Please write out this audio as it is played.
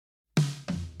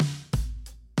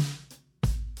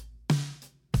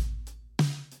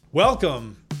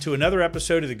Welcome to another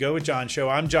episode of the Go with John Show.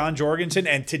 I'm John Jorgensen,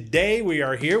 and today we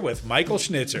are here with Michael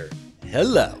Schnitzer.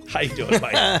 Hello. How you doing,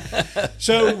 Mike?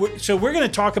 So we're going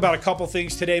to talk about a couple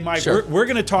things today, Mike. Sure. We're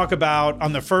going to talk about,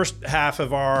 on the first half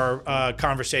of our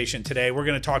conversation today, we're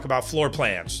going to talk about floor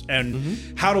plans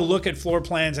and how to look at floor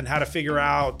plans and how to figure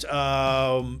out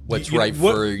What's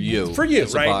for you. For you,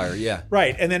 as right? A buyer, yeah.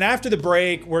 Right. And then after the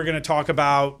break, we're going to talk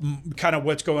about kind of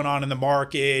what's going on in the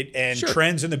market and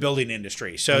trends in the building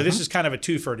industry. So this is kind of a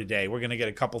twofer today. We're going to get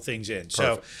a couple things in.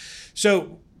 Perfect.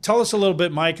 So tell us a little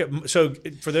bit, Mike. So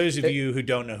for those of you who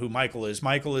don't know who Michael is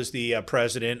the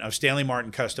president of Stanley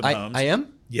Martin Custom Homes. I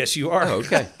am? Yes, you are. Oh,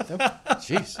 okay.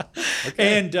 Jeez.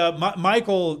 Okay. And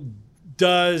Michael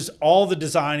does all the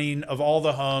designing of all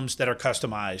the homes that are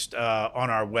customized on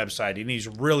our website, and he's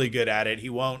really good at it. He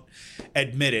won't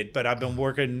admit it, but I've been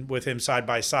working with him side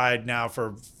by side now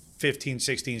for 15,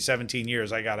 16, 17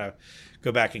 years. I got to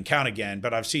go back and count again,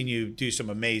 but I've seen you do some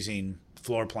amazing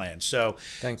floor plans. So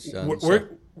thanks, John.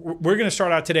 We're going to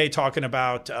start out today talking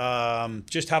about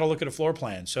just how to look at a floor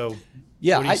plan. So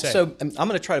yeah, what do you say? So I'm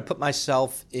going to try to put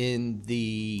myself in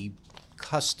the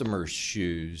customer's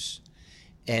shoes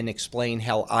and explain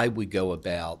how I would go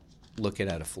about looking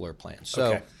at a floor plan.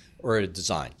 Or a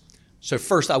design. So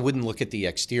first, I wouldn't look at the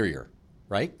exterior,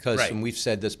 right? Because and we've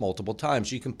said this multiple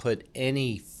times, you can put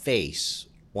any face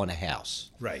on a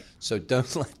house. Right. So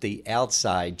don't let the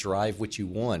outside drive what you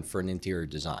want for an interior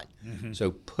design.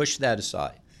 So push that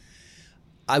aside.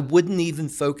 I wouldn't even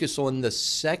focus on the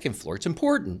second floor. It's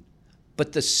important,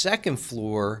 but the second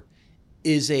floor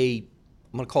is I'm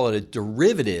going to call it a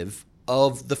derivative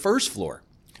of the first floor.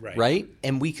 Right?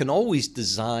 And we can always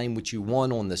design what you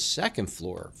want on the second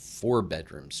floor, 4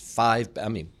 bedrooms, 5,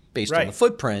 based on the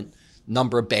footprint,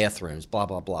 number of bathrooms, blah,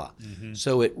 blah, blah.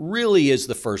 So it really is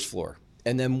the first floor.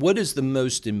 And then what is the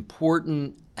most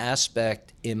important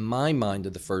aspect in my mind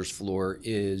of the first floor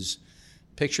is,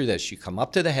 picture this, you come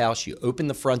up to the house, you open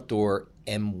the front door,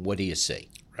 and what do you see?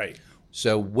 Right.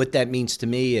 So what that means to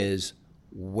me is,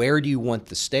 where do you want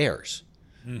the stairs?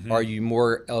 Are you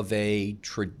more of a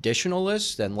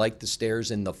traditionalist and like the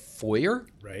stairs in the foyer?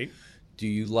 Right. Do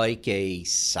you like a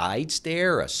side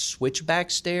stair, a switchback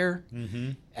stair?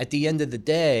 At the end of the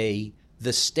day,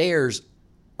 the stairs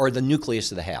are the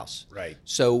nucleus of the house. Right.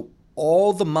 So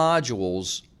all the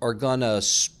modules are going to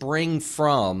spring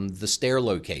from the stair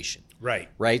location. Right.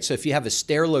 Right? So if you have a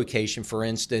stair location, for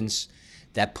instance,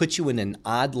 that puts you in an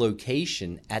odd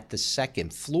location at the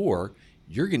second floor,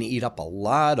 you're going to eat up a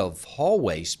lot of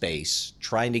hallway space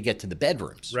trying to get to the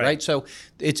bedrooms, right? So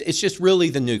it's just really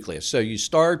the nucleus. So you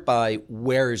start by,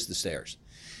 where is the stairs?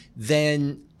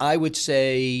 Then I would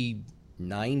say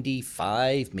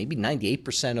 95, maybe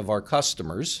 98% of our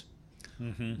customers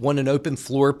want an open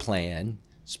floor plan.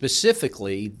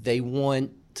 Specifically, they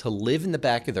want to live in the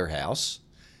back of their house,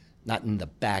 not in the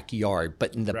backyard,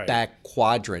 but in the back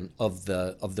quadrant of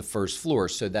the first floor.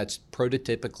 So that's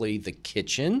prototypically the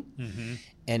kitchen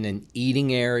and an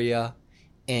eating area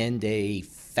and a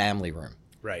family room.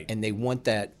 Right. And they want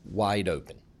that wide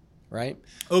open, right?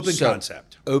 Open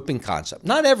concept. Open concept.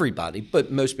 Not everybody,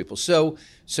 but most people. So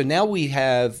now we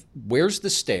have, where's the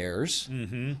stairs?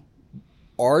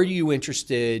 Are you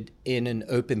interested in an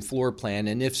open floor plan?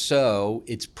 And if so,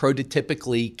 it's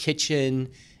prototypically kitchen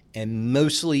and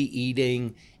mostly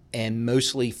eating and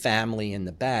mostly family in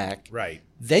the back. Right.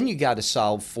 Then you got to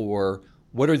solve for,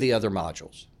 what are the other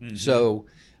modules? So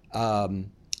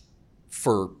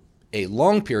for a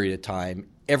long period of time,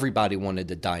 everybody wanted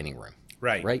the dining room.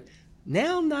 Right.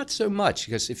 Now, not so much,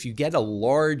 because if you get a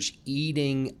large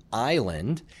eating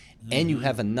island and you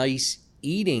have a nice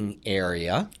eating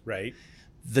area,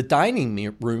 the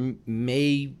dining room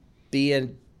may be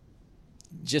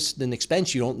just an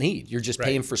expense you don't need. You're just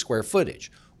paying for square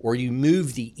footage. Or you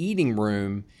move the eating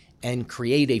room and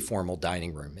create a formal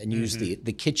dining room and use the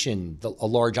kitchen, a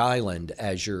large island,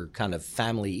 as your kind of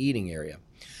family eating area.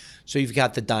 So you've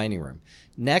got the dining room.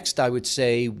 Next, I would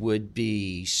say, would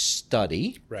be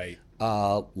study. Right.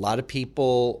 A lot of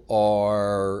people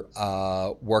are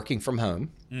working from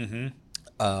home.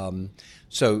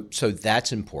 So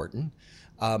that's important.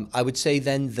 I would say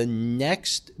then the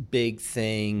next big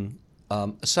thing,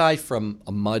 aside from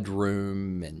a mud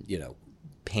room and,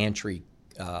 pantry,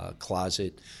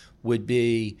 closet, would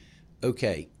be,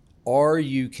 okay, are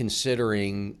you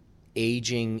considering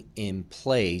aging in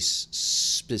place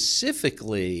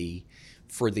specifically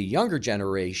for the younger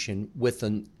generation with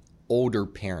an older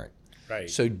parent? Right.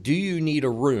 So do you need a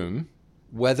room,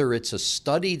 whether it's a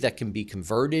study that can be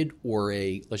converted or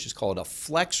let's just call it a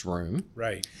flex room,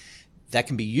 right, that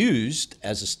can be used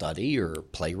as a study or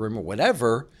playroom or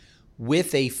whatever,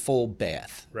 with a full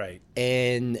bath. Right.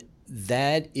 And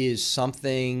that is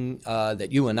something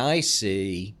that you and I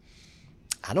see.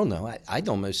 I don't know. I'd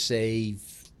almost say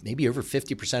maybe over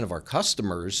 50% of our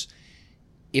customers,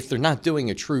 if they're not doing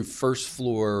a true first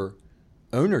floor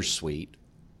owner suite,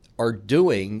 are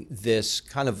doing this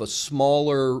kind of a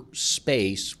smaller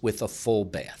space with a full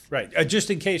bath. Right.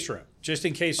 Just in case room. Just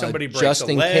in case somebody breaks just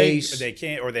a in leg, case. or they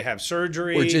can't, or they have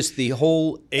surgery, Or just the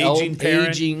whole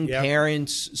aging Yep.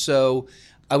 parents. So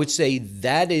I would say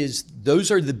those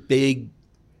are the big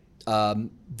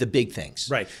things.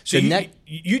 Right. So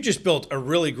you just built a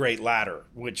really great ladder,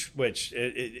 which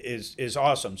is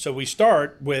awesome. So we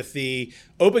start with the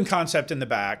open concept in the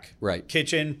back, Right.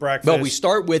 Kitchen, breakfast. Well, we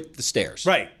start with the stairs.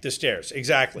 Right, the stairs,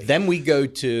 exactly. Then we go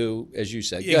to, as you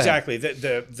said, Exactly.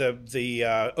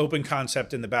 The open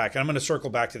concept in the back. And I'm going to circle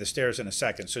back to the stairs in a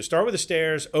second. So start with the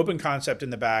stairs, open concept in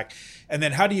the back, and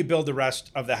then how do you build the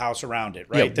rest of the house around it,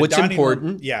 right? Yeah, what's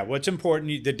important? What's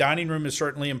important. The dining room is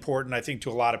certainly important, I think, to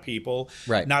a lot of people.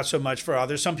 Right. Not so much for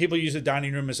others. Some people use the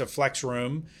dining room as a flex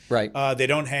room. Right. They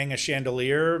don't hang a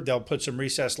chandelier. They'll put some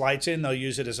recessed lights in. They'll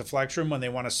use it as a flex room. When they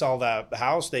want to sell the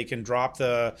house, they can drop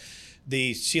the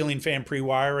ceiling fan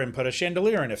pre-wire and put a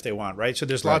chandelier in if they want, right? So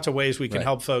there's lots of ways we can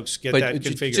help folks get that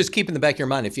configured. Just keep in the back of your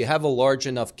mind, if you have a large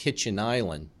enough kitchen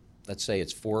island, let's say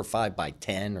it's 4 or 5 by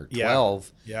 10 or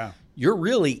 12, you're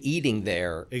really eating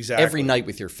there every night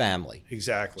with your family.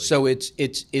 Exactly. So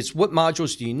it's what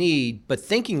modules do you need, but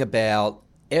thinking about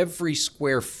every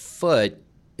square foot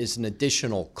is an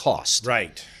additional cost.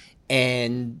 Right.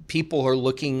 And people are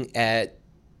looking at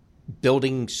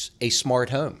building a smart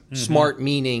home. Smart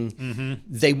meaning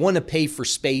they want to pay for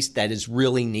space that is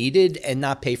really needed and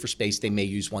not pay for space they may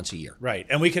use once a year. Right.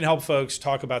 And we can help folks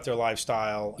talk about their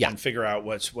lifestyle and figure out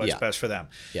what's best for them.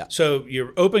 Yeah. So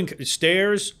your open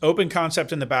stairs, open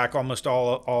concept in the back, almost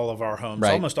all of our homes,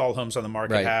 almost all homes on the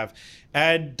market have.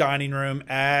 Add dining room,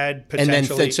 add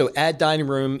potentially. And then add dining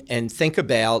room and think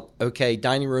about,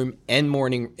 dining room and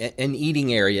morning and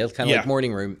eating area, kind of like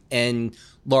morning room, and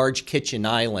large kitchen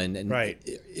island. And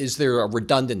is there a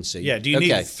redundancy? Yeah. Do you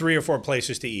need 3 or 4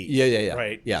 places to eat? Yeah.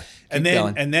 Right. Yeah. And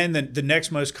then the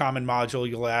next most common module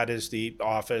you'll add is the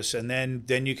office, and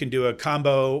then you can do a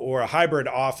combo or a hybrid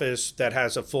office that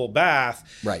has a full bath.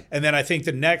 Right. And then I think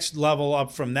the next level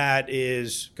up from that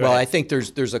is I think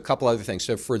there's a couple other things.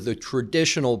 So for the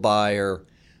traditional buyer,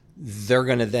 they're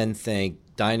going to then think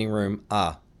dining room.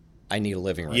 I need a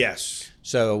living room. Yes.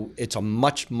 So it's a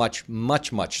much, much,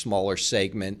 much, much smaller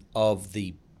segment of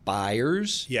the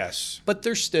buyers. Yes. But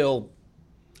there's still,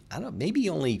 I don't know, maybe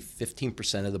only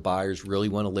 15% of the buyers really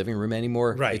want a living room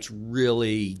anymore. Right. It's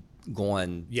really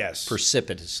gone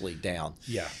precipitously down.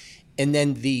 Yeah. And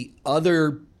then the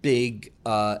other big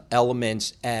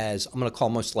elements, as I'm going to call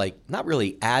almost like, not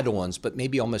really add-ons, but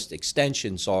maybe almost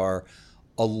extensions, are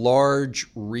a large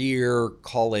rear,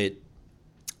 call it,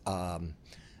 I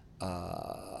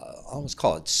almost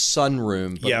call it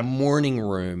sunroom, but morning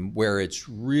room, where it's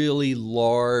really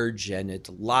large and it's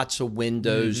lots of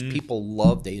windows.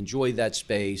 People they enjoy that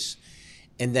space.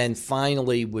 And then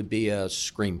finally would be a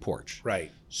screen porch.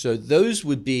 Right. So those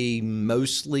would be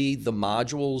mostly the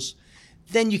modules.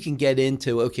 Then you can get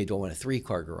into, do I want a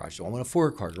 3-car garage? Do I want a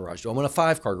 4-car garage? Do I want a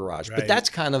 5-car garage? Right. But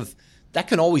that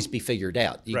can always be figured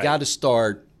out. You got to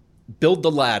start, build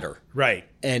the ladder. Right.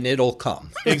 And it'll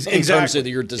come in exactly. terms of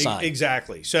your design.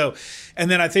 Exactly. So, and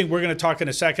then I think we're going to talk in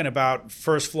a second about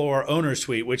first floor owner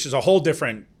suite, which is a whole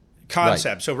different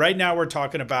concept. Right. So right now we're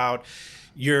talking about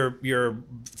you're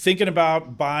thinking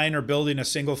about buying or building a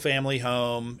single family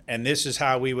home, and this is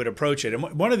how we would approach it. And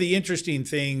one of the interesting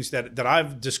things that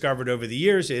I've discovered over the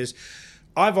years is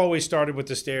I've always started with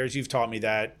the stairs. You've taught me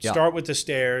that. Yeah. Start with the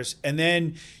stairs, and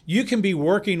then you can be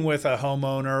working with a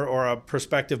homeowner or a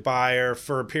prospective buyer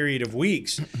for a period of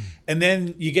weeks, and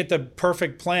then you get the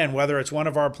perfect plan, whether it's one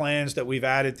of our plans that we've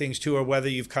added things to or whether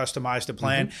you've customized a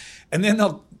plan. And then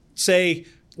they'll say,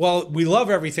 well, we love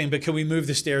everything, but can we move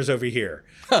the stairs over here?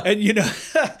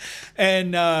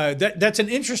 And, that's an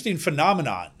interesting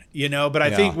phenomenon, but I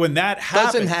think when that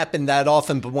happens. Doesn't happen that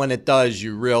often, but when it does,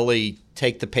 you really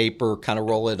take the paper, kind of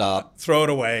roll it up. Throw it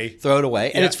away.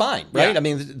 And it's fine, right? Yeah. I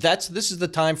mean, this is the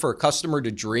time for a customer to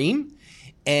dream,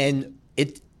 and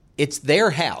it's their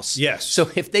house. Yes. So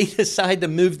if they decide to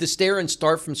move the stair and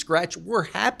start from scratch, we're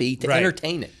happy to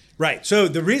entertain it. Right. So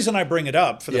the reason I bring it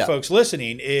up for the folks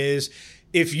listening is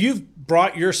if you've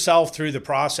brought yourself through the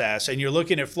process and you're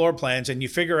looking at floor plans and you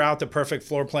figure out the perfect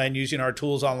floor plan using our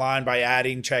tools online by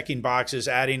adding checking boxes,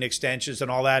 adding extensions and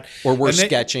all that. Or we're and then,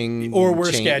 sketching. Or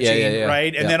we're sketching,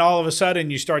 right? And yeah. then all of a sudden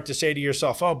you start to say to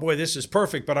yourself, oh boy, this is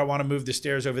perfect, but I want to move the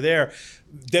stairs over there.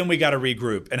 Then we got to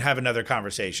regroup and have another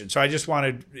conversation. So I just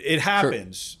wanted, it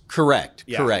happens. Correct,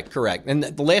 Yeah. correct. And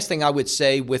the last thing I would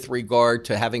say with regard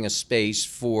to having a space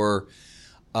for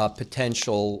a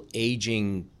potential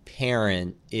aging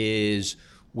parent is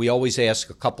we always ask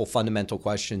a couple fundamental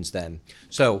questions then.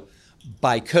 So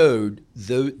by code,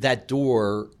 that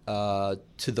door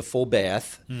to the full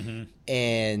bath,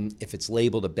 and if it's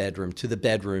labeled a bedroom, to the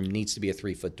bedroom needs to be a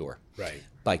 3-foot door. Right.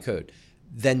 By code.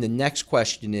 Then the next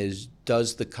question is,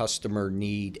 does the customer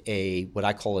need what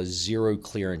I call a zero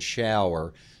clearance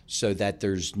shower so that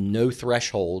there's no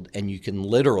threshold and you can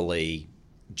literally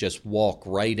just walk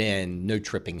right in, no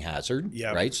tripping hazard,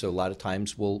 Yep. right? So a lot of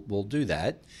times we'll do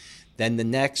that. Then the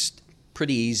next,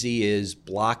 pretty easy, is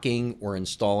blocking or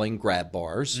installing grab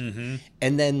bars. And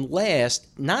then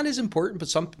last, not as important,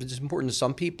 but it's important to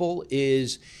some people,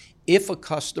 is if a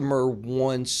customer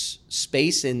wants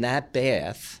space in that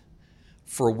bath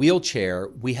for a wheelchair,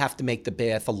 we have to make the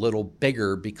bath a little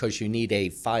bigger because you need a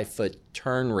 5-foot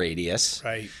turn radius.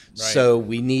 Right. So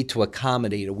we need to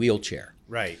accommodate a wheelchair.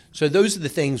 Right. So those are the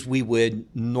things we would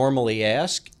normally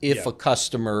ask if Yeah. a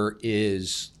customer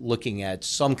is looking at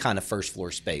some kind of first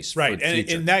floor space. Right. For the And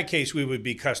future. in that case, we would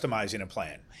be customizing a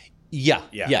plan.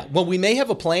 Yeah. Well, we may have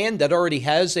a plan that already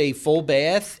has a full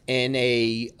bath and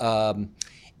a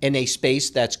space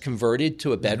that's converted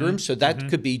to a bedroom. So that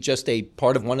could be just a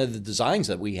part of one of the designs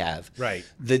that we have. Right.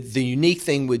 The unique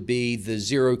thing would be the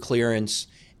zero clearance,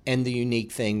 and the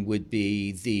unique thing would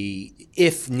be the,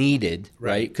 if needed,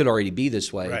 right, could already be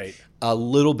this way, Right. a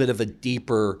little bit of a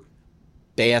deeper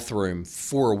bathroom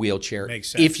for a wheelchair. Makes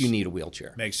sense. If you need a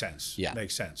wheelchair. Makes sense. Yeah.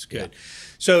 Makes sense. Good.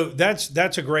 So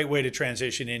that's a great way to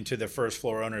transition into the first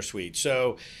floor owner suite.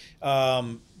 So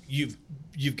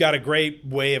you've got a great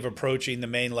way of approaching the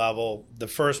main level. The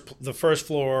first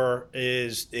floor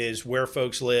is where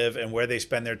folks live and where they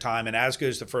spend their time, and as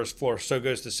goes the first floor, so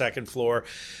goes the second floor.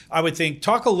 I would think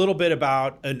talk a little bit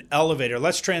about an elevator.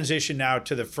 Let's transition now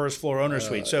to the first floor owner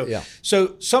suite.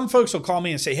 So some folks will call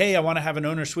me and say, "Hey, I want to have an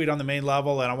owner suite on the main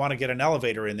level, and I want to get an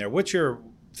elevator in there." What's your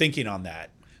thinking on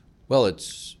that? Well,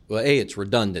 it's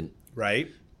redundant. Right.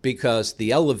 Because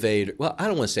the elevator, well, I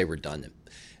don't want to say redundant.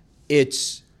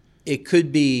 It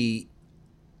could be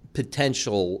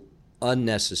potential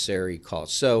unnecessary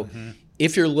costs. So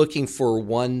if you're looking for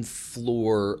one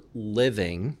floor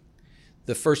living,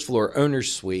 the first floor owner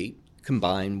suite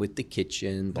combined with the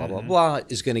kitchen, blah, blah, blah,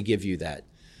 is going to give you that.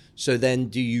 So then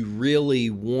do you really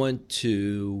want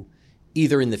to,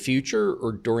 either in the future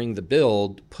or during the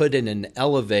build, put in an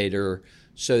elevator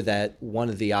so that one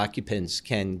of the occupants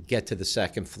can get to the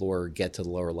second floor or get to the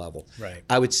lower level? Right.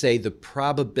 I would say the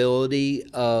probability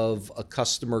of a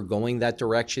customer going that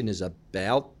direction is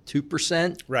about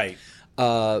 2%. Right.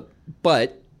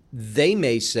 But they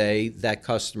may say, that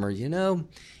customer,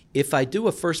 if I do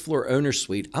a first floor owner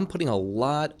suite, I'm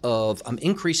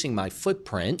increasing my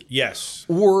footprint. Yes.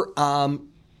 Or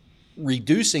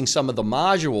reducing some of the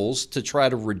modules to try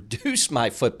to reduce my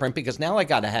footprint, because now I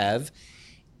got to have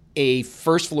a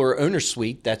first floor owner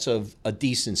suite that's of a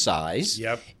decent size,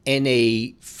 and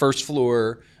a first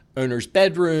floor owner's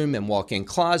bedroom and walk-in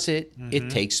closet. It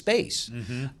takes space.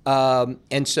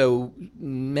 And so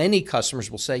many customers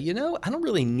will say, I don't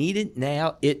really need it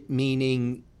now, it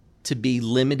meaning to be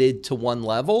limited to one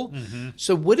level.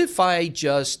 So what if I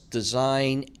just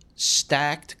design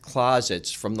stacked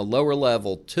closets from the lower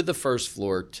level to the first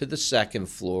floor to the second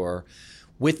floor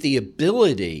with the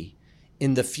ability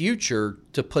in the future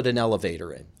to put an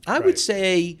elevator in? I would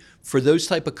say for those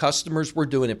type of customers, we're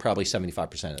doing it probably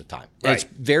 75% of the time. And it's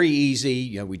very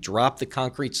easy. We drop the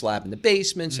concrete slab in the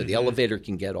basement so the elevator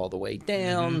can get all the way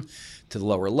down to the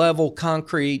lower level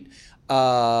concrete.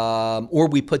 Or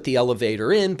we put the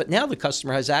elevator in, but now the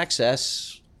customer has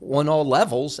access on all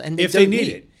levels, and if they need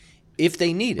it. If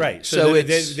they need it. Right. So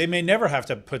they may never have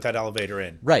to put that elevator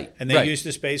in. Right. And they use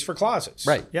the space for closets.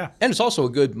 Right. Yeah. And it's also a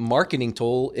good marketing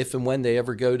tool if and when they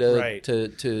ever go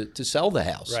to sell the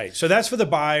house. Right. So that's for the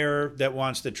buyer that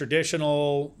wants the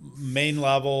traditional main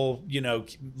level,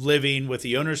 living with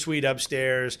the owner suite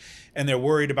upstairs, and they're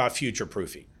worried about future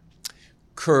proofing.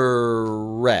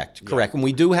 Correct. And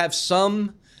we do have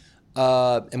some,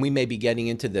 and we may be getting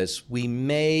into this, we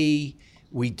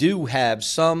do have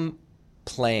some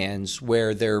plans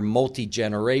where they're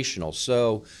multi-generational.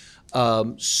 So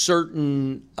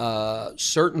certain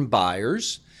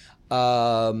buyers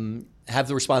have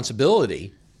the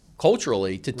responsibility,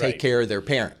 culturally to take Right. care of their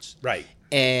parents. Right.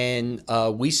 And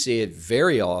we see it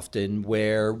very often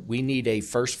where we need a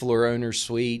first floor owner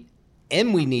suite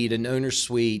and we need an owner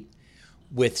suite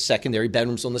with secondary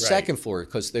bedrooms on the Right. second floor,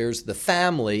 because there's the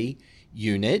family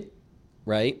unit,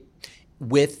 right,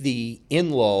 with the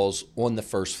in-laws on the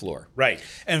first floor. Right.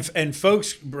 And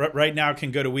folks right now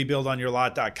can go to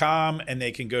webuildonyourlot.com and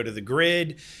they can go to the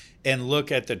grid and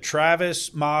look at the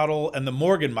Travis model and the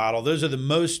Morgan model. Those are the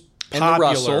most And the popular.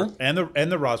 Russell. And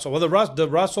the Russell. Well, the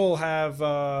Russell have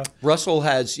Russell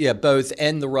has, both,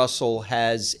 and the Russell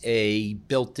has a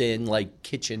built-in, like,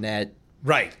 kitchenette,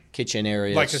 right. kitchen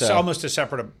area. Like it's so- almost a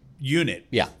separate unit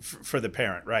Yeah. for the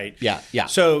parent, right? Yeah, yeah.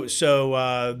 So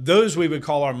those we would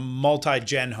call our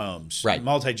multi-gen homes, Right.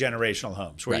 multi-generational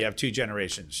homes, where Right. you have 2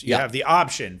 generations. You Yeah. have the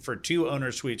option for 2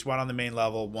 owner suites, one on the main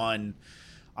level, one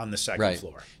on the second Right.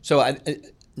 floor. So,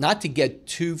 not to get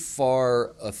too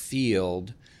far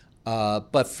afield,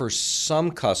 but for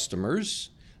some customers,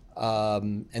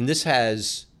 and this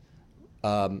has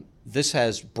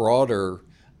broader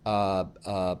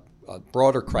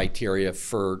criteria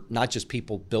for not just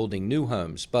people building new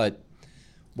homes, but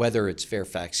whether it's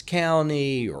Fairfax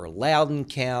County or Loudoun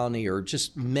County, or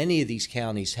just many of these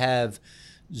counties have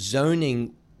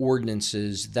zoning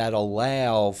ordinances that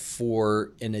allow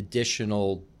for an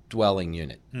additional dwelling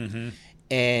unit. Mm-hmm.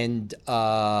 And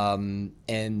I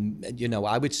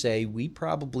would say we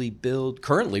probably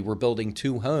currently we're building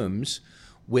 2 homes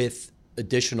with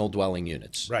additional dwelling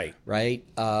units. Right. Right.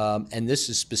 And this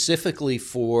is specifically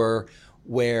for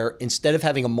where instead of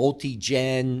having a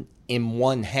multi-gen in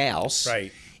one house,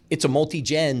 Right. it's a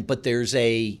multi-gen, but there's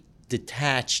a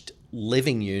detached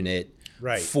living unit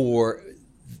Right. for,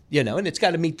 and it's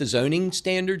got to meet the zoning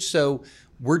standards. So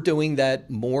we're doing that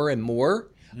more and more.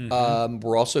 Mm-hmm.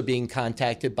 We're also being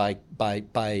contacted by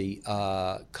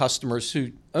customers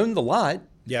who own the lot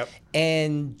Yep.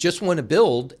 and just want to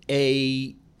build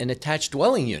an attached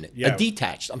dwelling unit, Yeah. a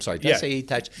detached. I'm sorry, did I Yeah. say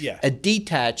attached? Yeah. A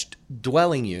detached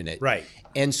dwelling unit. Right.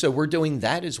 And so we're doing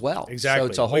that as well. Exactly. So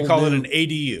it's a whole we call it new an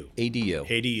ADU. ADU.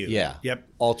 ADU. Yeah. Yep.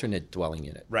 Alternate dwelling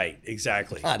unit. Right.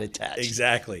 Exactly. Not attached.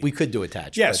 Exactly. We could do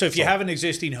attached. Yeah. but So if you it's all- have an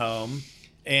existing home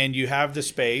and you have the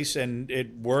space and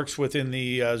it works within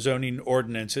the zoning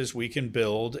ordinances, we can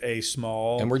build a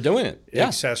small and we're doing it. Yeah.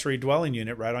 accessory dwelling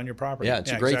unit right on your property. Yeah,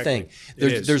 it's a great exactly. thing.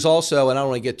 It is. There's also, and I don't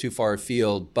want to get too far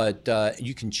afield, but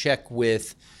you can check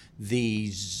with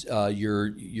these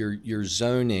your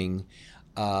zoning,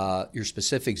 your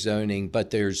specific zoning.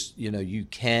 But there's you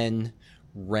can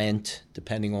rent,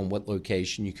 depending on what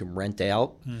location, you can rent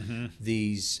out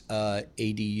these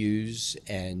ADUs,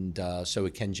 and so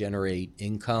it can generate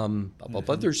income. Blah, blah,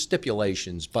 blah. There's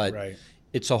stipulations, but Right.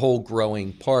 it's a whole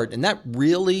growing part, and that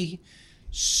really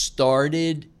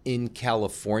started in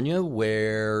California,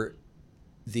 where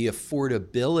the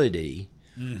affordability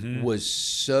was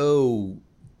so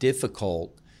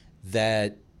difficult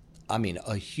that, I mean,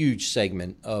 a huge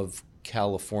segment of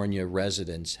California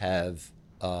residents have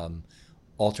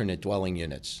alternate dwelling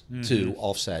units to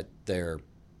offset their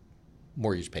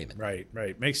mortgage payment. Right,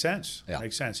 right. Makes sense. Yeah.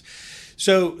 Makes sense.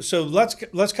 So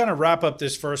let's kind of wrap up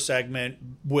this first segment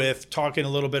with talking a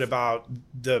little bit about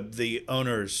the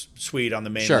owner's suite on the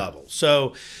main Sure. level.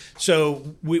 So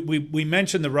we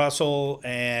mentioned the Russell,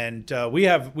 and we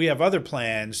have other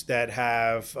plans that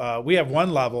have we have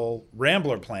one level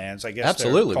Rambler plans, I guess. they're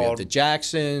Absolutely, we have called. the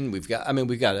Jackson. We've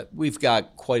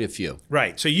got quite a few.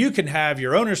 Right. So you can have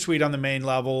your owner's suite on the main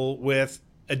level with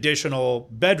additional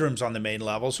bedrooms on the main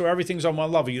level. So everything's on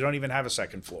one level. You don't even have a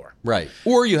second floor. Right.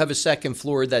 Or you have a second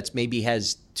floor that's maybe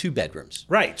has 2 bedrooms.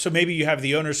 Right. So maybe you have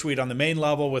the owner's suite on the main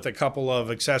level with a couple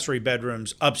of accessory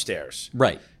bedrooms upstairs.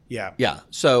 Right. Yeah. Yeah.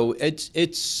 So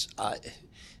it's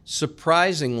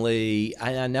surprisingly,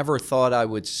 I never thought I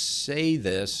would say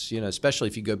this, especially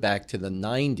if you go back to the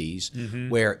 90s,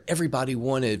 where everybody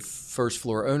wanted first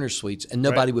floor owner suites and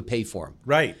nobody would pay for them.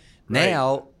 Right.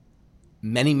 Now,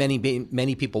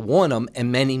 many people want them,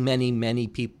 and many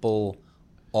people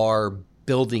are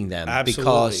building them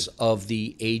because of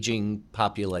the aging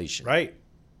population. Right.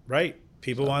 Right.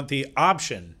 People want the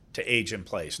option to age in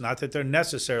place. Not that they're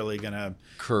necessarily going to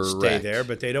stay Correct. there,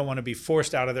 but they don't want to be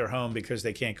forced out of their home because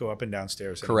they can't go up and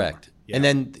downstairs anymore. Correct. Yeah. And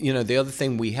then, the other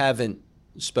thing we haven't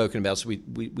spoken about, so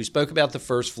we spoke about the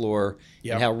first floor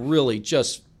Yep. and how really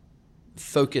just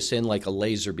focus in like a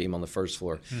laser beam on the first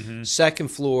floor. Mm-hmm. Second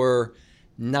floor,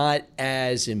 not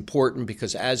as important,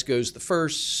 because as goes the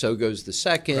first, so goes the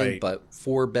second, Right. but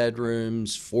 4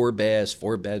 bedrooms, 4 baths,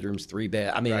 4 bedrooms, 3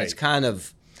 baths. I mean, it's Right. kind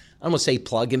of, I don't want to say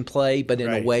plug and play, but in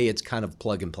Right. a way it's kind of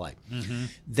plug and play.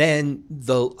 Then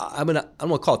I'm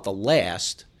gonna call it the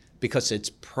last, because it's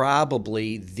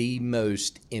probably the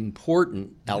most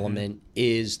important element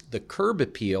is the curb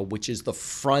appeal, which is the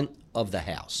front of the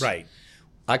house. Right.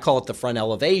 I call it the front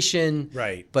elevation.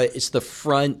 Right. But it's the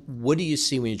front. What do you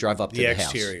see when you drive up to the house?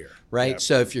 The exterior. Right. Yep.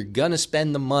 So if you're going to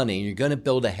spend the money and you're going to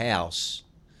build a house,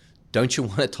 don't you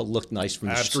want it to look nice from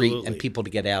the street Absolutely. and people to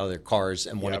get out of their cars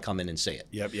and want to Yep. come in and see it?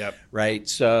 Yep. Right.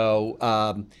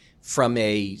 So from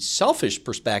a selfish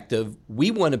perspective, we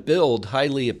want to build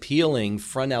highly appealing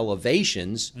front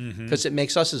elevations because it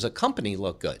makes us as a company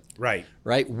look good. Right.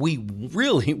 Right. We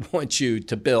really want you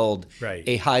to build Right.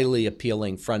 a highly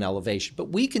appealing front elevation, but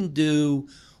we can do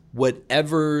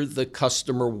whatever the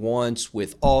customer wants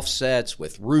with offsets,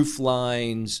 with roof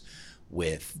lines,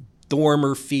 with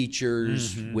dormer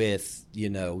features, with,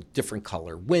 different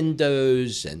color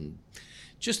windows and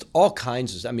just all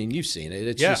kinds of, I mean, you've seen it.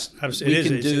 It's just,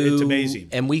 it's amazing.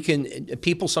 And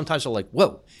people sometimes are like,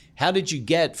 whoa, how did you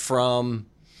get from,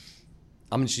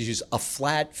 I'm going to use a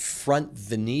flat front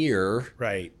veneer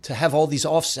Right. to have all these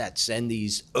offsets and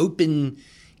these open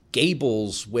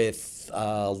gables with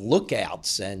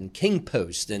lookouts and king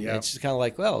post, and Yep. it's just kind of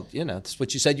like, well, that's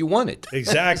what you said you wanted.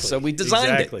 Exactly. So we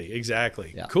designed it.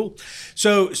 Exactly. Yeah. Cool.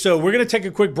 So we're going to take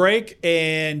a quick break,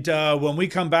 and when we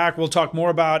come back, we'll talk more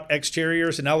about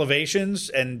exteriors and elevations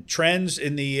and trends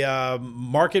in the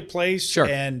marketplace. Sure.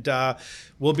 And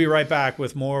we'll be right back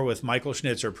with more with Michael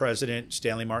Schnitzer, President,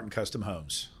 Stanley Martin Custom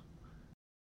Homes.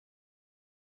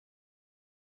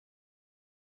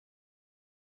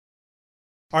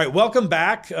 All right, welcome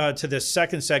back to this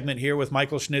second segment here with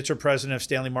Michael Schnitzer, President of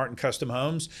Stanley Martin Custom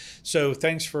Homes. So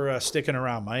thanks for sticking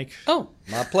around, Mike. Oh,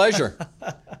 my pleasure.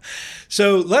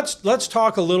 So let's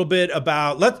talk a little bit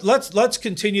about let's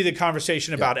continue the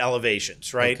conversation about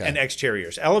elevations, right? Okay. And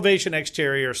exteriors. Elevation,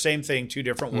 exterior, same thing, two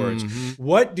different words.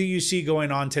 What do you see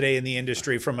going on today in the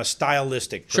industry from a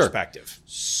stylistic perspective?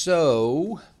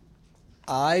 So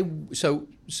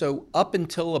up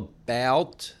until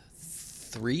about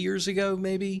 3 years ago,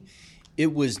 maybe,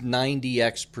 it was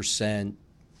 90%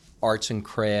 arts and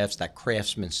crafts, that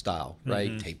craftsman style,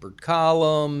 right? Tapered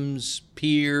columns,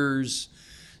 piers,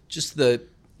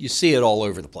 you see it all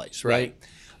over the place, right?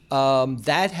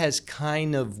 That has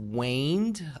kind of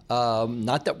waned.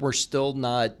 Not that we're still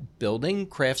not building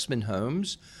craftsman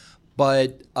homes,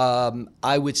 but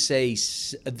I would say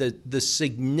the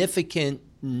significant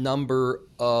number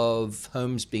of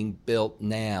homes being built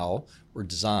now or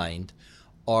designed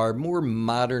are more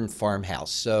modern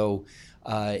farmhouse. So,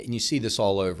 and you see this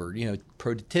all over.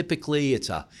 Prototypically,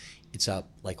 it's a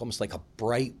like almost like a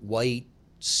bright white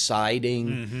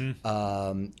siding.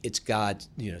 It's got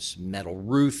some metal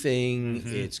roofing.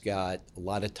 It's got a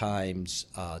lot of times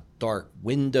dark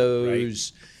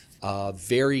windows,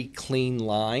 very clean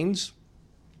lines,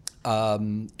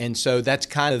 and so that's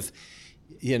kind of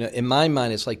in my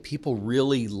mind, it's like people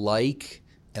really like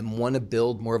and want to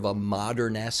build more of a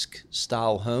modern-esque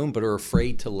style home, but are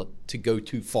afraid to go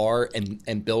too far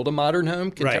and build a modern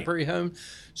home, contemporary home.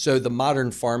 So the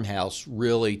modern farmhouse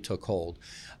really took hold.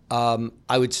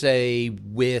 I would say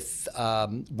with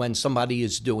when somebody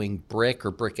is doing brick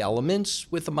or brick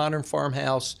elements with a modern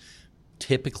farmhouse,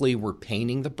 typically we're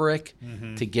painting the brick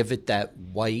to give it that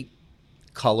white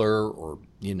color or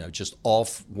just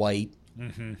off-white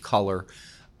color.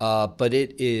 But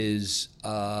it is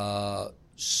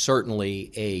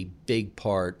certainly a big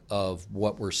part of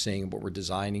what we're seeing, what we're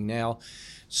designing now.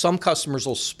 Some customers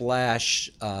will splash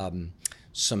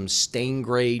some stain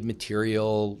grade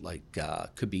material, like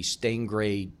could be stain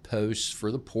grade posts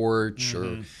for the porch,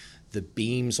 or the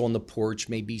beams on the porch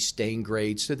may be stain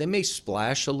grade. So they may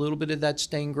splash a little bit of that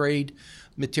stain grade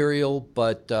material,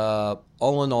 but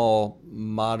all in all,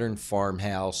 modern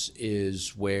farmhouse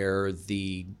is where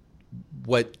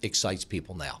what excites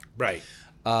people now. Right.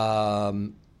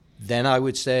 Then I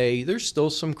would say there's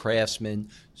still some craftsmen.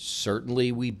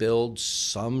 Certainly we build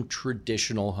some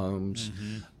traditional homes.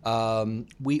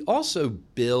 We also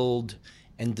build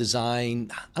and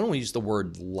design, I don't want to use the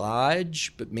word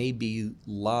lodge, but maybe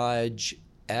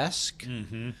lodge-esque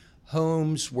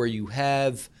homes where you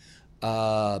have,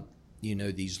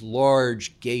 these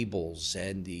large gables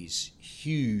and these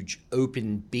huge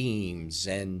open beams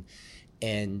and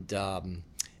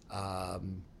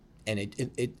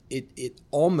it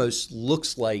almost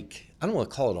looks like, I don't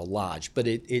want to call it a lodge, but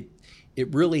it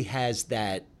really has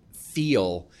that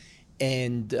feel.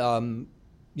 And,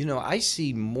 I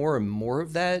see more and more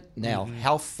of that. Now,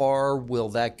 how far will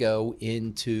that go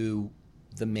into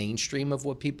the mainstream of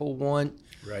what people want?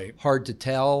 Right. Hard to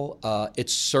tell.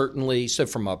 It's certainly, so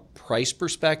from a price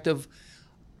perspective,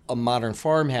 a modern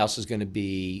farmhouse is going to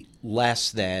be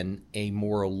less than a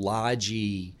more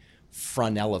lodgy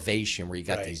front elevation where you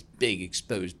got Right. these big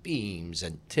exposed beams,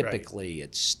 and typically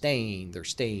it's stained. They're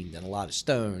stained in a lot of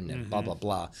stone and blah blah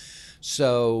blah.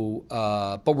 So,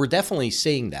 but we're definitely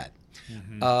seeing that.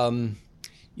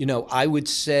 You know, I would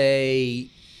say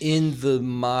in the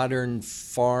modern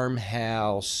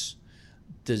farmhouse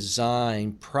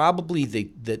design, probably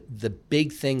the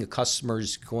big thing a customer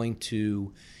is going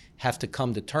to have to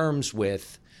come to terms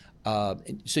with.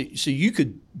 So you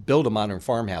could build a modern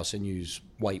farmhouse and use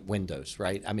white windows,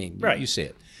 right? I mean, Right. you see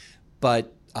it.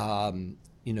 But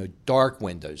you know, dark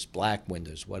windows, black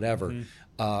windows, whatever,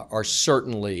 are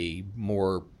certainly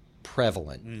more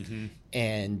prevalent,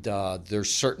 and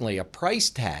there's certainly a price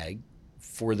tag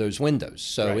for those windows.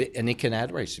 So Right. it can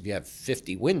add rates. If you have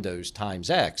 50 windows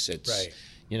times X, it's Right.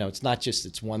 you know, it's not just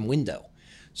it's one window.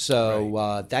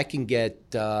 So that can get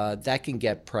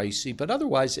pricey, but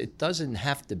otherwise it doesn't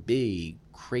have to be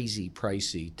crazy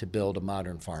pricey to build a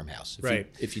modern farmhouse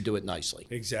if you do it nicely.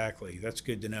 Exactly. That's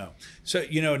good to know. So,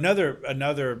 you know,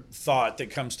 another thought that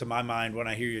comes to my mind when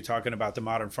I hear you talking about the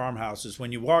modern farmhouse is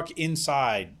when you walk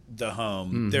inside the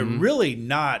home, they're really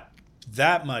not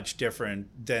that much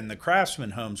different than the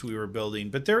Craftsman homes we were building,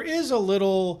 but there is a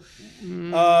little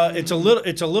it's a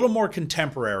little more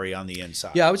contemporary on the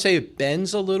inside. Yeah, I would say it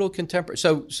bends a little contemporary.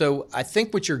 So I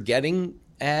think what you're getting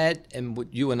at, and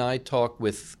what you and I talk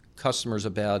with customers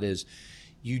about, is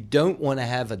you don't want to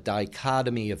have a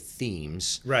dichotomy of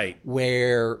themes. Right.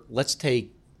 Where, let's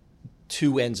take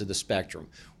two ends of the spectrum,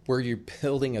 where you're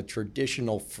building a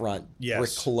traditional front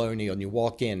brick colonial and you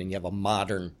walk in and you have a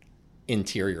modern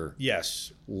interior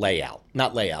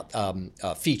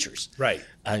features. Right.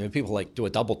 I mean, people like do a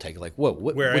double take, like, whoa,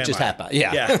 what just I? happened?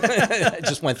 Yeah.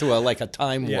 Just went through a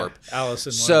time warp. Alice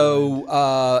in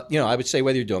So, you know, I would say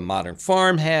whether you're doing modern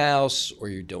farmhouse or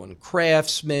you're doing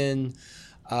Craftsman,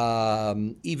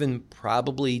 even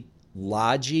probably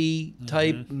Logi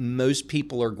type, most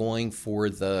people are going for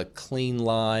the clean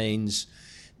lines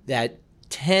that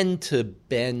tend to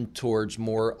bend towards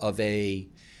more of a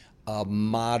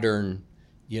modern,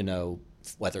 you know,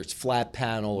 whether it's flat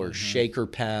panel or shaker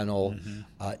panel.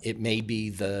 It may be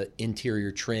the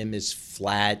interior trim is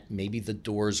flat. Maybe the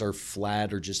doors are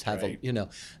flat or just have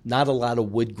not a lot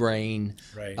of wood grain.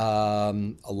 Right.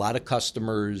 A lot of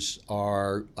customers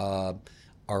are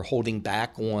holding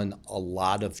back on a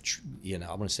lot of, I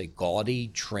want to say gaudy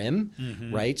trim,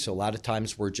 right? So a lot of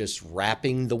times we're just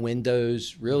wrapping the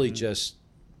windows, really just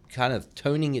kind of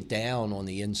toning it down on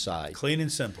the inside. Clean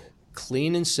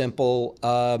and simple.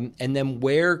 And then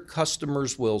where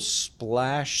customers will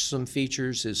splash some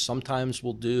features is sometimes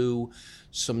we'll do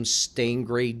some stain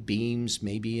grade beams,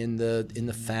 maybe in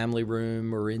the family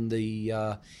room or in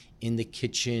the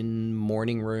kitchen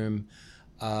morning room.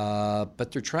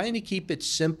 But they're trying to keep it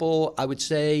simple. I would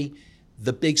say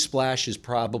the big splash is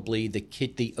probably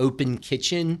the open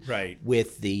kitchen, right,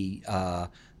 with the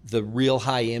real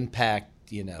high impact,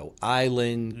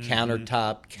 island,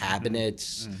 countertop,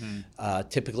 cabinets,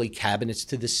 typically cabinets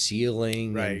to the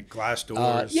ceiling. Right, and, glass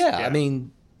doors. I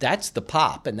mean, that's the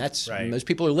pop, and that's most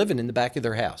people are living in the back of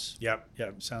their house. Yep,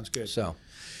 sounds good. So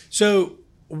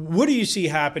what do you see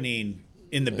happening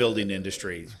in the building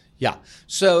industry? Yeah,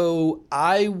 so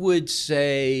I would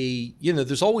say,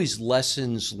 there's always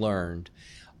lessons learned.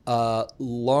 The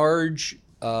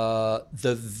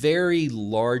very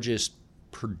largest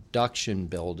production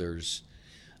builders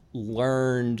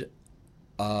learned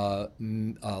a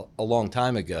long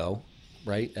time ago,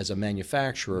 right, as a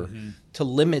manufacturer, to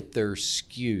limit their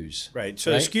SKUs. Right.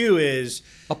 So a SKU is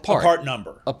a part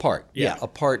number. A part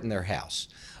in their house.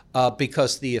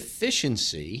 Because the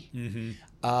efficiency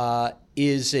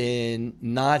is in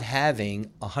not having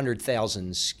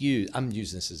 100,000 SKUs. I'm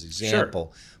using this as an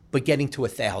example, but getting to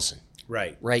 1,000.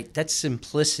 Right. Right. That's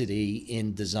simplicity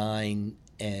in design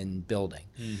and building.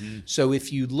 So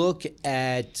if you look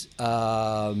at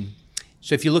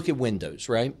Windows,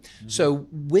 right? So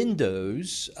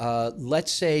Windows,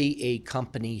 let's say a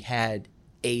company had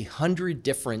 100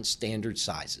 different standard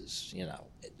sizes.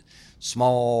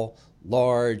 Small,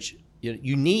 large.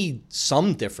 You need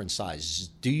some different sizes.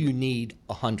 Do you need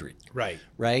 100? Right.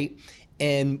 Right.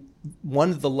 And one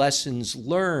of the lessons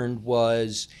learned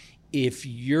was, if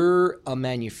you're a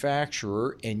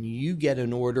manufacturer and you get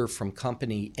an order from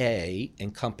company A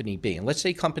and company B, and let's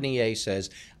say company A says,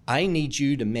 I need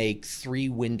you to make 3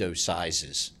 window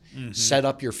sizes, set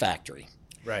up your factory.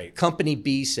 Right. Company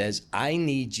B says, I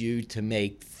need you to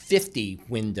make 50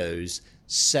 windows,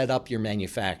 set up your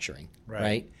manufacturing.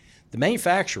 Right? The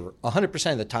manufacturer,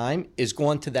 100% of the time, is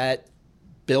going to that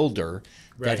builder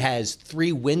that has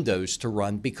 3 windows to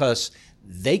run, because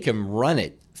they can run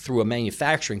it through a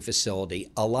manufacturing facility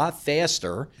a lot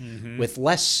faster with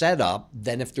less setup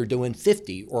than if they're doing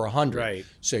 50 or 100. Right.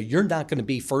 So you're not going to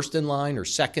be first in line or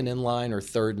second in line or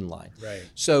third in line. Right.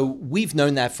 So we've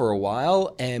known that for a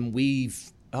while, and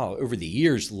we've, over the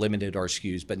years, limited our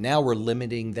SKUs, but now we're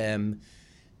limiting them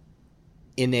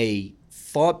in a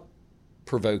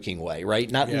thought-provoking way, right?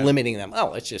 Not limiting them,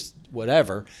 it's just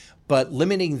whatever, but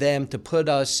limiting them to put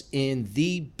us in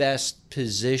the best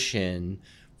position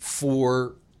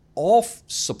for all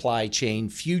supply chain,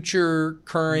 future,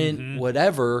 current,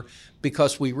 whatever,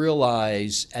 because we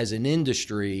realize as an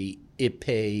industry it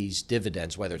pays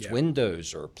dividends, whether it's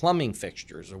windows or plumbing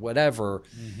fixtures or whatever.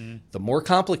 The more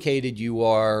complicated you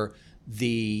are,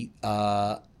 the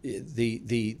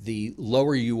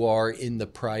lower you are in the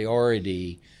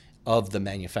priority of the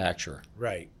manufacturer.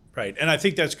 Right. And I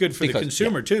think that's good for the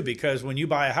consumer too, because when you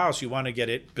buy a house, you want to get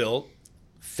it built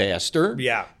faster.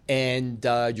 Yeah. And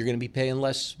you're going to be paying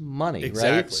less money,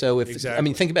 Exactly. right? So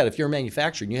think about it, if you're a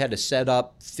manufacturer and you had to set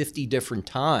up 50 different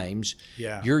times,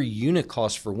 your unit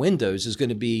cost for windows is going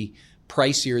to be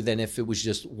pricier than if it was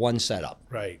just one setup.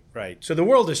 Right. So the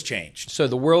world has changed. So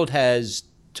the world has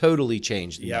totally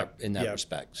changed in that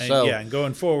respect. And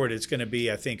going forward, it's going to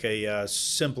be, I think, a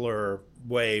simpler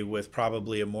way with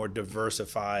probably a more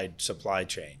diversified supply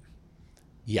chain.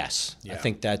 Yes, I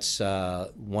think that's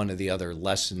one of the other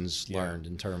lessons learned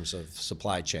in terms of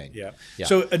supply chain. Yeah.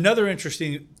 So another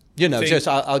interesting thing,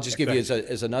 I'll just give you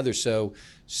as another. So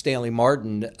Stanley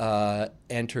Martin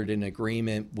entered an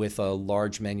agreement with a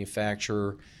large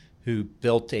manufacturer who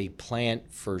built a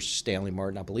plant for Stanley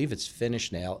Martin. I believe it's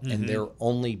finished now, and they're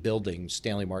only building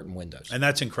Stanley Martin windows. And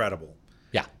that's incredible.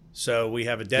 Yeah. So we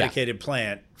have a dedicated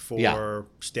plant for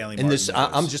Stanley Martin windows.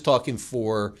 I'm just talking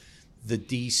for the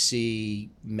DC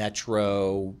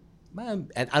metro,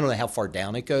 and I don't know how far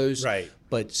down it goes, right?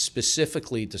 But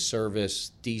specifically to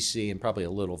service DC and probably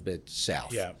a little bit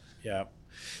south. Yeah.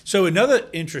 So another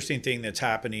interesting thing that's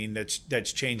happening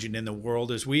that's changing in the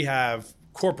world is we have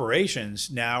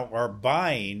corporations now are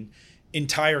buying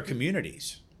entire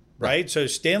communities, right? So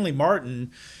Stanley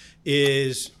Martin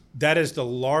is the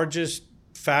largest,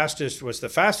 the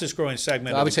fastest growing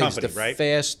segment of the company, it's the right?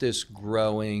 Fastest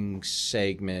growing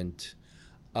segment.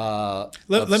 Let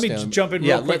me jump in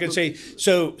real quick and say,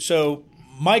 so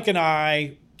Mike and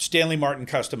I, Stanley Martin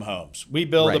Custom Homes, we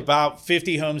build about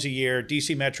 50 homes a year,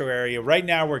 DC metro area. Right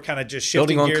now, we're kind of just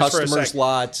shifting building gears on for a customers' second.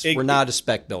 lots. We're not a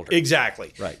spec builder.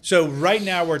 Exactly. Right. So right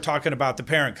now, we're talking about the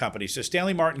parent company. So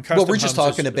Stanley Martin Custom Homes. Well, we're just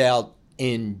talking about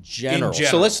in general.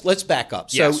 So let's back up.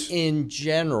 Yes. So in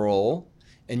general,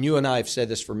 and you and I have said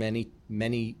this for many,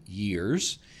 many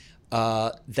years,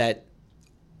 that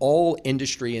all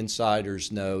industry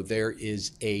insiders know there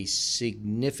is a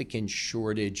significant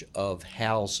shortage of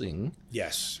housing,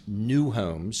 new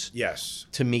homes,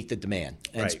 to meet the demand.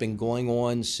 And it's been going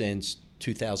on since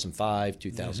 2005,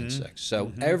 2006.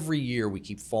 So every year we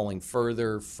keep falling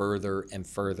further, and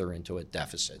further into a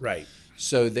deficit. Right.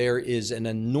 So there is an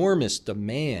enormous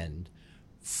demand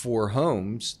for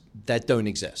homes that don't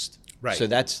exist. Right. So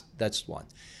that's one.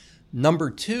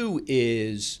 Number two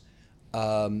is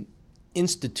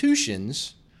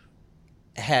institutions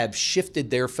have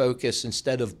shifted their focus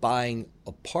instead of buying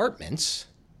apartments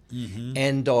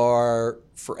and are,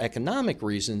 for economic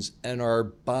reasons, and are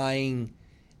buying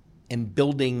and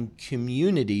building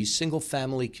communities,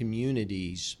 single-family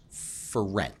communities for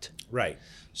rent. Right.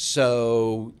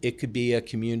 So it could be a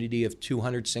community of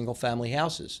 200 single-family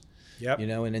houses. Yep.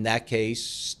 And in that case,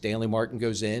 Stanley Martin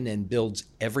goes in and builds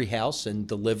every house and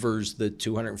delivers the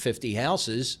 250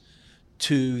 houses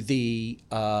to the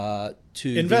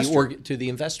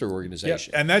investor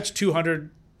organization. And that's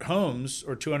 200 homes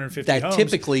or 250 that homes.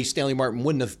 Typically Stanley Martin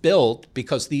wouldn't have built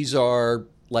because these are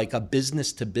like a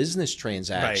business-to-business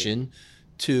transaction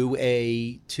to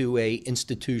a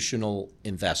institutional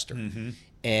investor.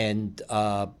 And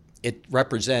it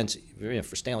represents,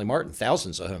 for Stanley Martin,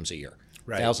 thousands of homes a year.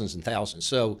 Thousands and thousands.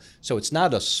 So it's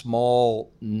not a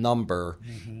small number.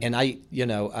 And I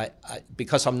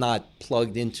because I'm not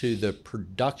plugged into the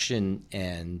production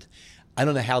end, I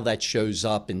don't know how that shows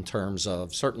up in terms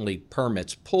of, certainly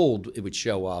permits pulled, it would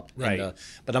show up. But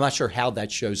I'm not sure how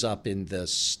that shows up in the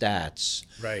stats.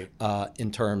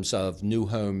 In terms of new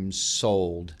homes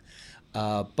sold.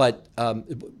 But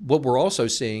what we're also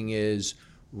seeing is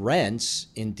rents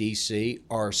in DC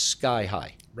are sky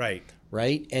high.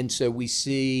 Right. And so we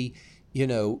see,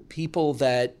 people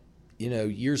that,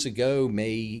 years ago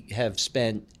may have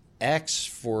spent X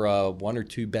for a 1 or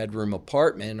 2 bedroom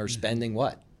apartment are spending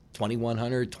what?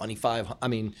 $2,100, $2,500. I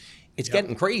mean, it's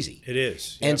getting crazy. It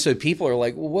is. And so people are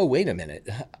like, well, whoa, wait a minute.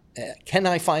 can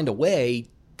I find a way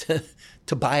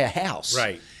to buy a house?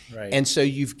 Right. Right. And so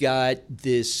you've got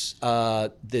this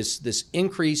this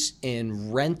increase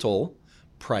in rental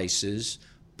prices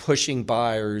pushing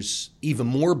buyers, even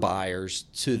more buyers,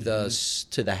 to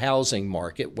the housing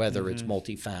market, whether it's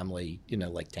multifamily,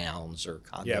 like towns or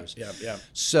condos. Yep.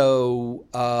 So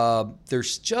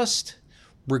there's just,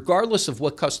 regardless of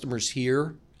what customers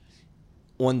hear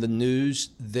on the news,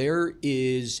 there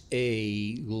is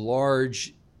a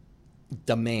large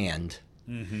demand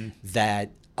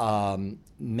that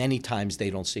many times they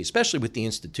don't see, especially with the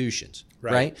institutions,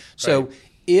 right? So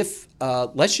if,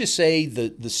 let's just say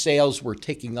the sales were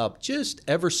ticking up just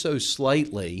ever so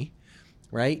slightly,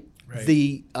 right?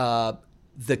 The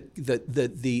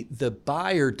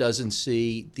buyer doesn't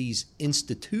see these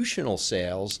institutional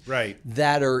sales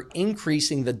that are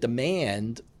increasing the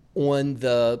demand on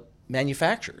the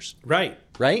manufacturers. Right.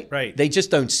 They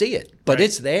just don't see it, but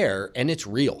it's there and it's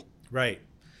real. Right.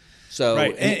 So,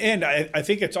 and I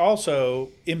think it's also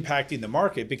impacting the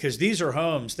market because these are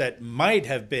homes that might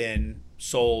have been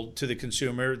sold to the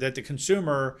consumer that the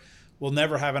consumer will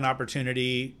never have an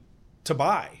opportunity to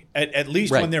buy, at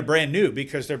least when they're brand new,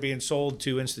 because they're being sold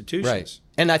to institutions. Right.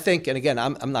 And I think, and again,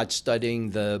 I'm not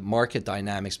studying the market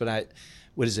dynamics, but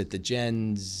what is it, the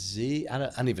Gen Z? I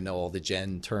don't even know all the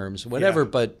Gen terms, whatever.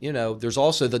 But, there's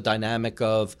also the dynamic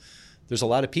of, there's a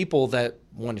lot of people that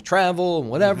want to travel and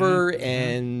whatever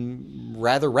and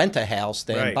rather rent a house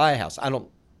than buy a house. I don't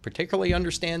particularly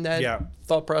understand that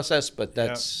thought process, but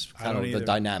that's kind of the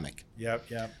dynamic.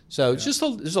 So it's just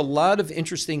there's a lot of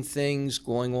interesting things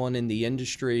going on in the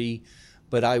industry,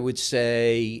 but I would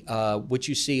say what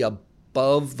you see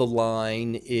above the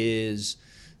line is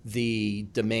the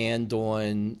demand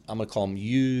on, I'm going to call them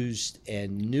used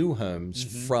and new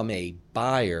homes from a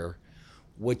buyer.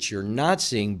 What you're not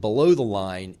seeing below the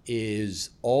line is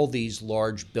all these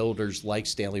large builders like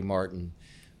Stanley Martin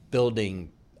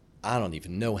building, I don't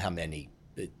even know how many,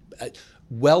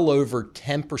 well over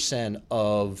 10%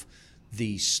 of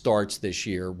the starts this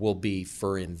year will be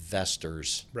for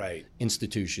investors,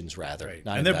 institutions rather.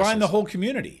 And they're buying the whole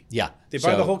community. They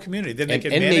buy the whole community. Then they can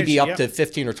manage, maybe up to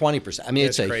 15 or 20%. I mean,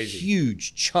 it's a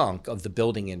huge chunk of the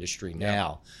building industry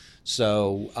now.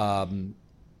 So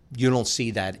you don't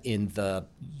see that it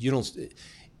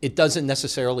doesn't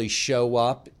necessarily show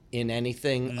up in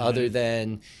anything other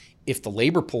than if the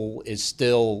labor pool is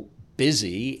still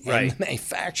busy and the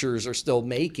manufacturers are still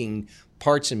making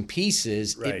parts and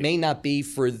pieces, it may not be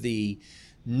for the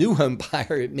new home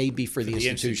buyer, it may be for the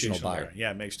institutional buyer.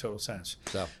 Yeah, it makes total sense.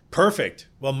 So perfect.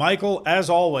 Well, Michael, as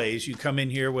always, you come in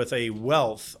here with a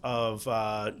wealth of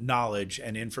knowledge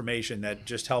and information that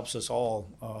just helps us all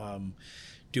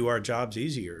do our jobs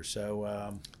easier.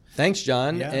 So thanks,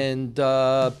 John, and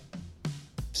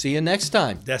see you next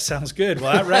time. That sounds good.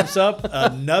 Well, that wraps up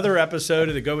another episode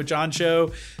of the Go With John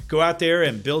Show. Go out there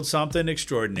and build something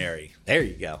extraordinary. There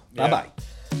you go. Bye-bye.